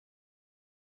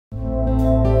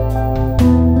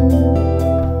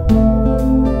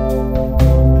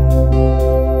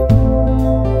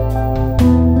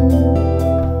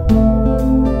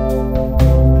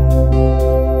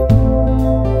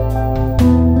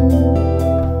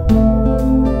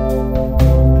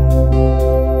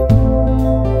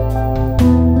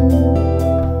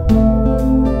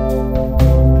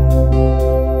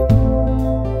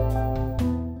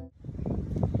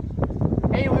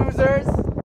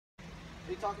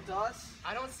talking to us?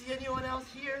 I don't see anyone else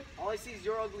here. All I see is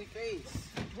your ugly face.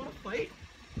 You wanna fight?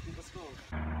 Let's go.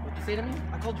 What'd you say to me?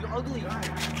 I called you ugly.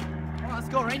 Come on, let's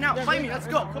go right now. Fight me, let's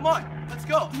go. Come on, let's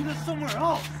go. Do this somewhere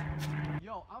else.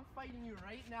 Yo, I'm fighting you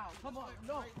right now. Come on,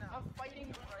 no, I'm fighting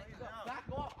you right now. Back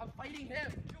off, I'm fighting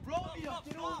him. Romeo,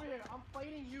 get over here. I'm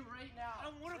fighting you right now. I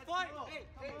don't want to fight. Hey,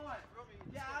 come on.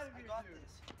 Get out of here, I got dude.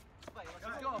 this. Let's fight.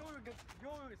 Let's go.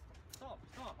 Stop.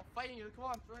 I'm fighting you. Come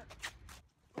on, friend.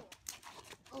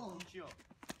 Oh.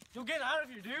 You'll get out of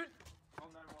here, dude. Oh,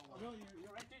 no,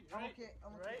 you're right, dude. I'm okay.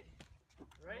 I'm okay. Right?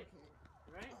 Right? Okay.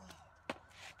 Right?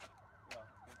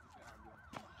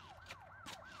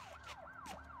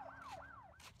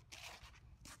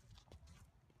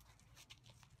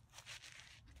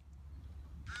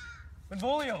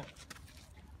 Benvolio.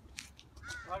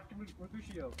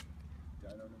 Mercutio. Yeah,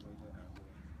 I don't know where the handle.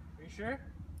 Are you sure?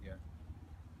 Yeah.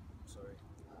 Sorry.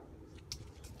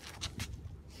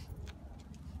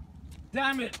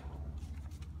 Damn it!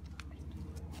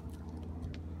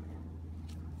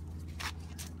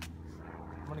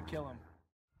 I'm gonna kill him.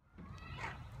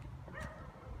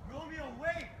 Romeo,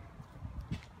 wait.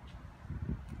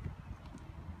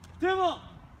 Devil!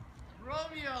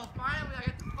 Romeo, finally I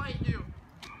get to fight you.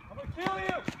 I'm gonna kill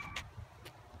you!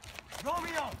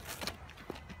 Romeo.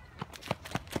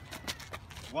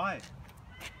 Why?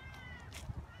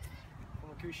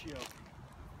 Mercutio.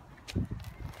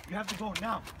 You have to go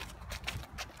now.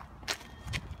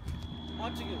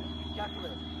 Montague,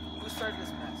 Capulet, who started this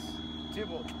mess?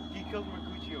 Tybalt, he killed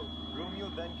Mercutio. Romeo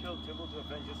then killed Tybalt to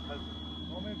avenge his cousin.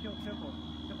 Romeo killed Tybalt.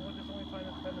 Tybalt was just only trying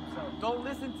to defend himself. Don't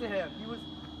listen to him.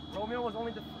 Romeo was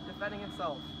only defending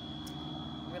himself.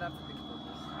 I'm gonna have to think about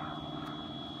this.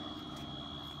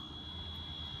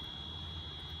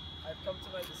 I've come to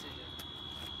my decision.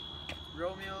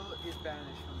 Romeo is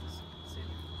banished from this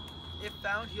city. If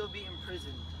found, he'll be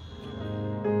imprisoned.